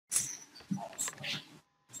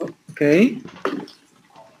Okay.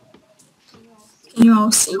 Can you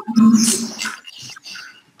all see?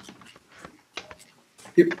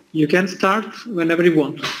 You can start whenever you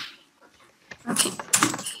want. Okay.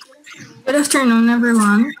 Good afternoon,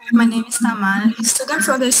 everyone. My name is Tamara, student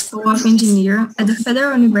from the School of Engineering at the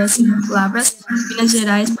Federal University of Lavras, Minas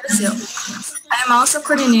Gerais, Brazil. I am also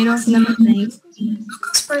coordinator of NEMATENC,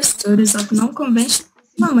 focus for studies of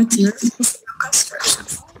non-conventional materials in civil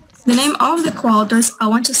construction. In the name of the co-authors, I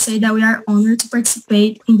want to say that we are honored to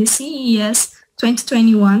participate in the CEES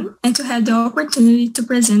 2021 and to have the opportunity to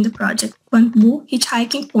present the project Bamboo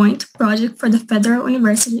Hitchhiking Point project for the Federal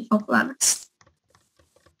University of Lavras.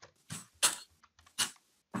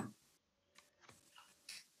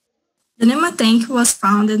 The NEMATENC was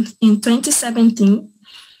founded in 2017,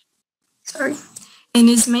 and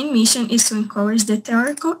its main mission is to encourage the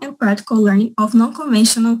theoretical and practical learning of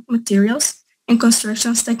non-conventional materials and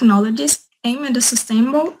construction technologies aimed at the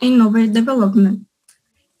sustainable and innovative development.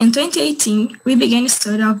 In 2018, we began a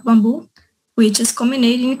study of bamboo, which is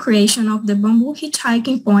culminating in the creation of the Bamboo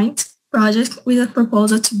Hitchhiking Point project with a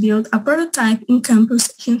proposal to build a prototype in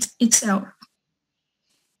campus itself.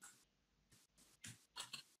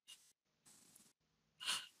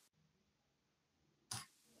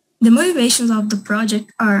 The motivations of the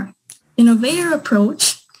project are innovative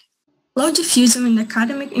approach, low diffusion in the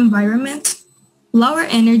academic environment, lower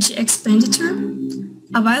energy expenditure,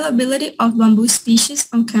 availability of bamboo species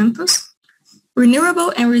on campus,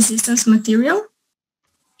 renewable and resistance material,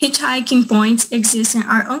 hitchhiking points existing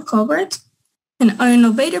are uncovered, and an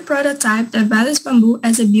innovative prototype that values bamboo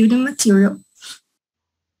as a building material.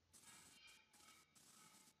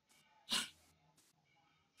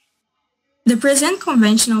 The present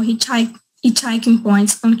conventional hitchhiking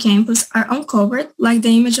points on campus are uncovered, like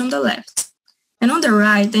the image on the left, and on the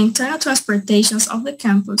right, the internal transportations of the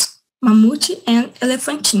campus, Mamute and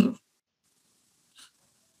Elefantinho.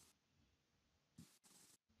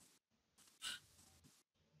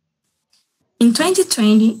 In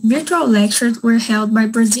 2020, virtual lectures were held by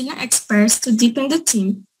Brazilian experts to deepen the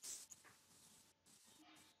theme.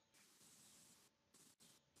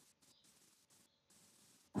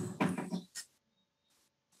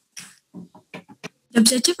 The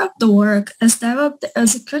objective of the work is to develop the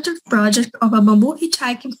executive project of a bamboo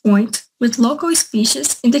hitchhiking point with local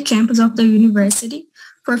species in the campus of the university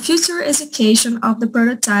for future execution of the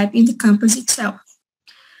prototype in the campus itself.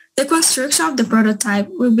 The construction of the prototype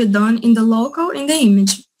will be done in the local in the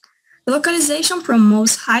image. The localization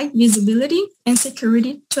promotes high visibility and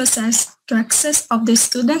security to access of the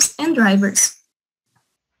students and drivers.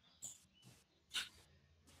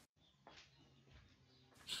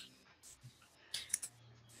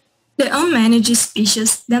 The unmanaged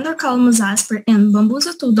species Dendrocalamus asper and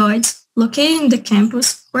Bambusa tuldoides located in the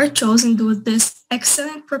campus were chosen due to these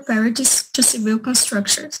excellent properties to civil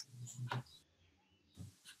constructions.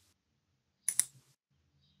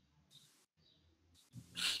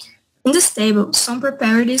 In this table, some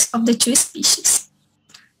properties of the two species,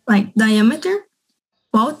 like diameter,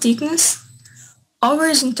 wall thickness,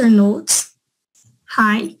 average internodes,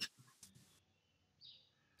 height,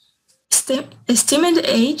 estimated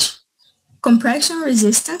age, compression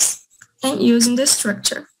resistance, and use in the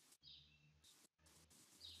structure.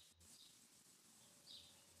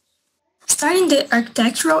 Starting the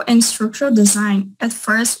architectural and structural design, at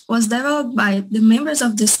first was developed by the members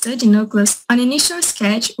of the study nucleus an initial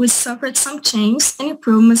sketch which suffered some changes and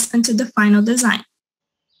improvements until the final design.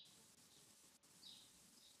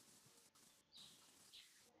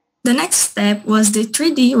 The next step was the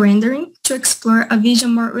 3D rendering to explore a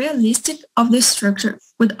vision more realistic of the structure,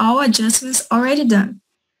 with all adjustments already done.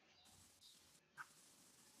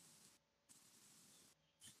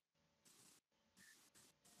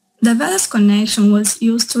 The ballast connection was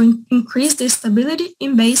used to increase the stability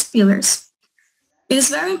in base pillars. It is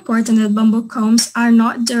very important that bamboo cones are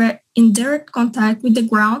not in direct contact with the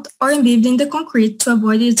ground or embedded in the concrete to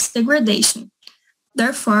avoid its degradation.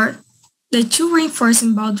 Therefore, the two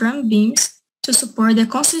reinforcing bow drum beams to support the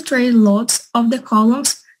concentrated loads of the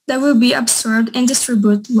columns that will be absorbed and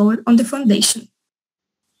distribute load on the foundation.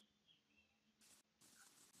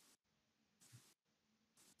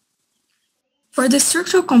 For the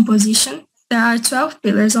structural composition, there are 12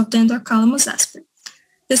 pillars of Dendrocalamus asper.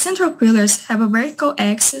 The central pillars have a vertical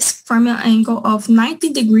axis forming an angle of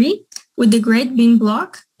 90 degrees with the great beam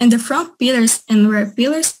block, and the front pillars and rear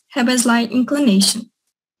pillars have a slight inclination.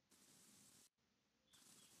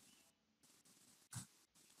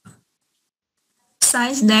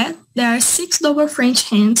 Besides that, there are 6 double French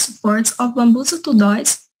hand supports of Bambusa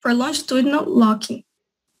tuldoides for longitudinal locking.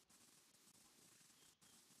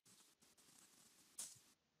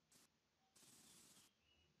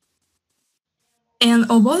 And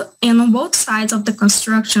on both sides of the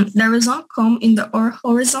construction, there is one comb in the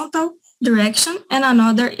horizontal direction and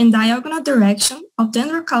another in diagonal direction of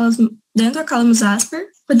dendrocolumnus asper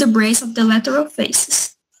with the brace of the lateral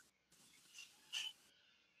faces.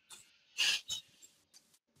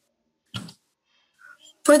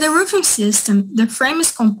 For the roofing system, the frame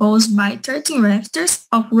is composed by 13 rafters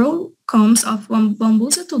of row combs of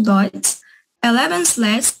bambusa tudoides, 11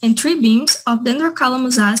 slats, and 3 beams of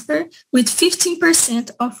dendrocolumnus asper with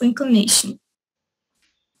 15% of inclination.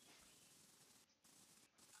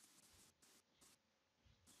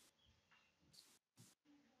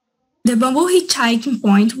 The bamboo hitchhiking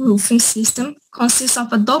point roofing system consists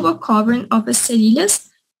of a double covering of esterillas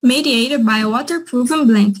mediated by a waterproofing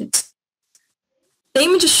blanket. The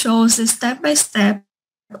image shows the step-by-step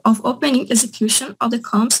of opening execution of the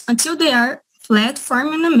combs until they are flat,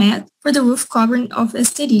 forming a mat for the roof covering of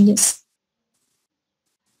esterillas.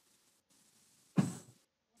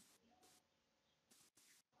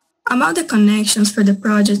 Among the connections for the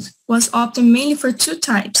project was opted mainly for 2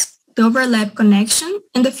 types, the overlap connection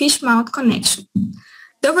and the fish mouth connection.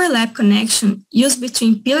 The overlap connection, used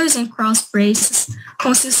between pillars and cross braces,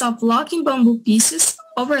 consists of locking bamboo pieces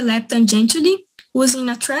overlapped tangentially using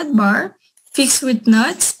a thread bar fixed with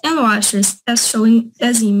nuts and washers as shown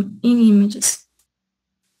in images.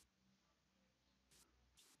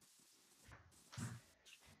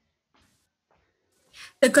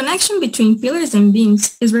 The connection between pillars and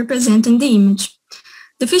beams is represented in the image.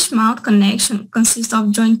 The fish mouth connection consists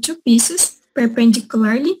of joining 2 pieces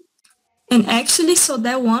perpendicularly and axially so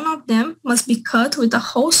that one of them must be cut with a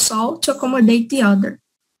whole saw to accommodate the other.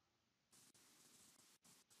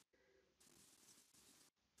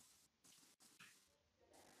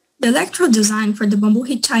 The electrical design for the bamboo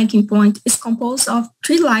hitchhiking point is composed of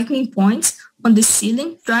 3 lightning points on the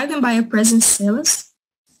ceiling driven by a presence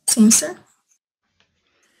sensor.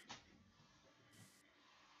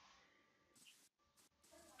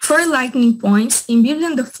 4 lightning points embedded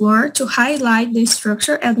in the floor to highlight the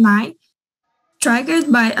structure at night,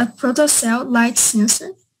 triggered by a protocell light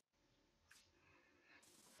sensor.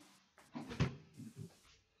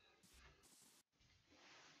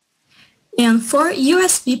 And 4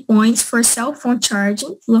 USB points for cell phone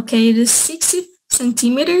charging, located 60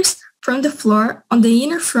 centimeters from the floor on the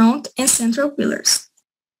inner front and central pillars.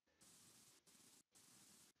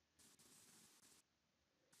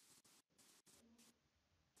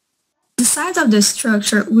 The sides of the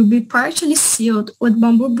structure will be partially sealed with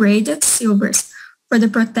bamboo braided silvers for the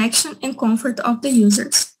protection and comfort of the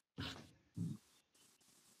users.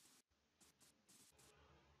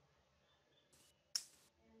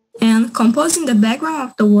 And composing the background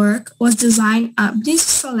of the work was designed a brise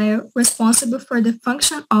solaire responsible for the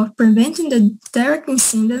function of preventing the direct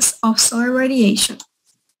incidence of solar radiation.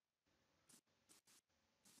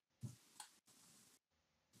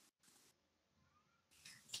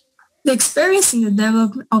 The experience in the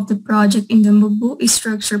development of the project in the bamboo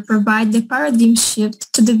structure provides the paradigm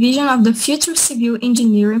shift to the vision of the future civil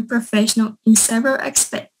engineering professional in several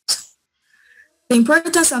aspects. The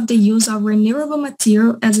importance of the use of renewable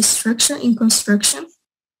material as a structure in construction.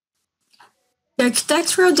 The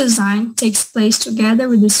architectural design takes place together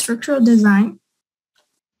with the structural design.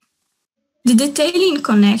 The detailing in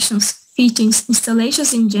connections, fittings,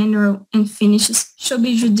 installations in general, and finishes should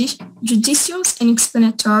be judicious and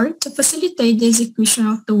explanatory to facilitate the execution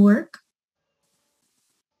of the work.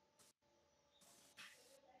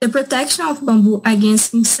 The protection of bamboo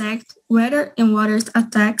against insect, weather, and water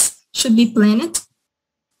attacks should be planned.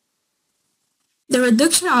 The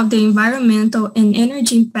reduction of the environmental and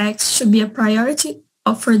energy impacts should be a priority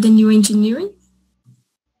for the new engineering.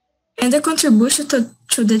 And the contribution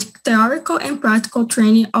to the theoretical and practical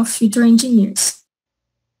training of future engineers.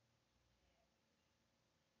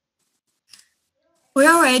 We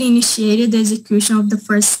already initiated the execution of the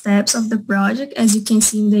first steps of the project, as you can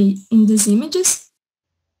see in these images,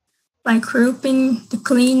 like roofing, the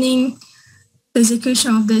cleaning, the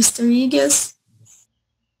execution of the esterillas,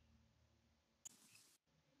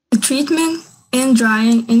 the treatment, and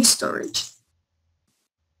drying and storage.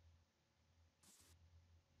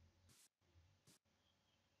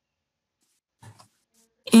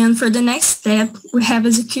 And for the next step, we have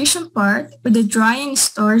execution part with the drying and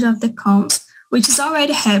storage of the combs, which is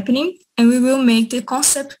already happening, and we will make the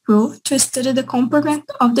concept proof to study the component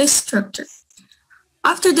of the structure.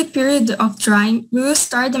 After the period of drying, we will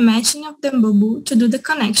start the matching of the bamboo to do the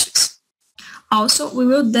connections. Also, we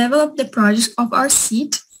will develop the project of our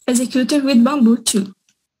seat executed with bamboo too,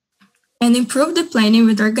 and improve the planning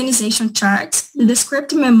with organization charts, the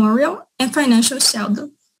descriptive memorial, and financial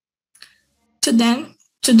schedule. To then,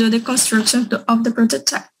 to do the construction of the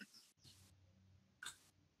prototype.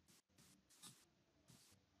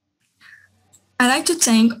 I'd like to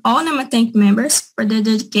thank all NemaTank members for their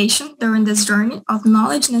dedication during this journey of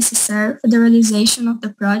knowledge necessary for the realization of the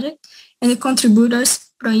project and the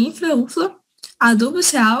contributors Proinfra UFLA,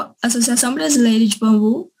 Adubos Real, Associação Brasileira de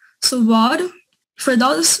Bambu, Suboro, for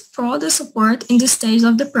all the support in the stage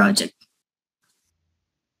of the project.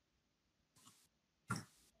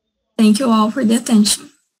 Thank you all for the attention.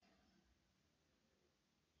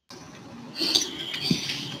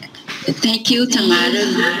 Thank you,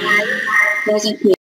 Tamara.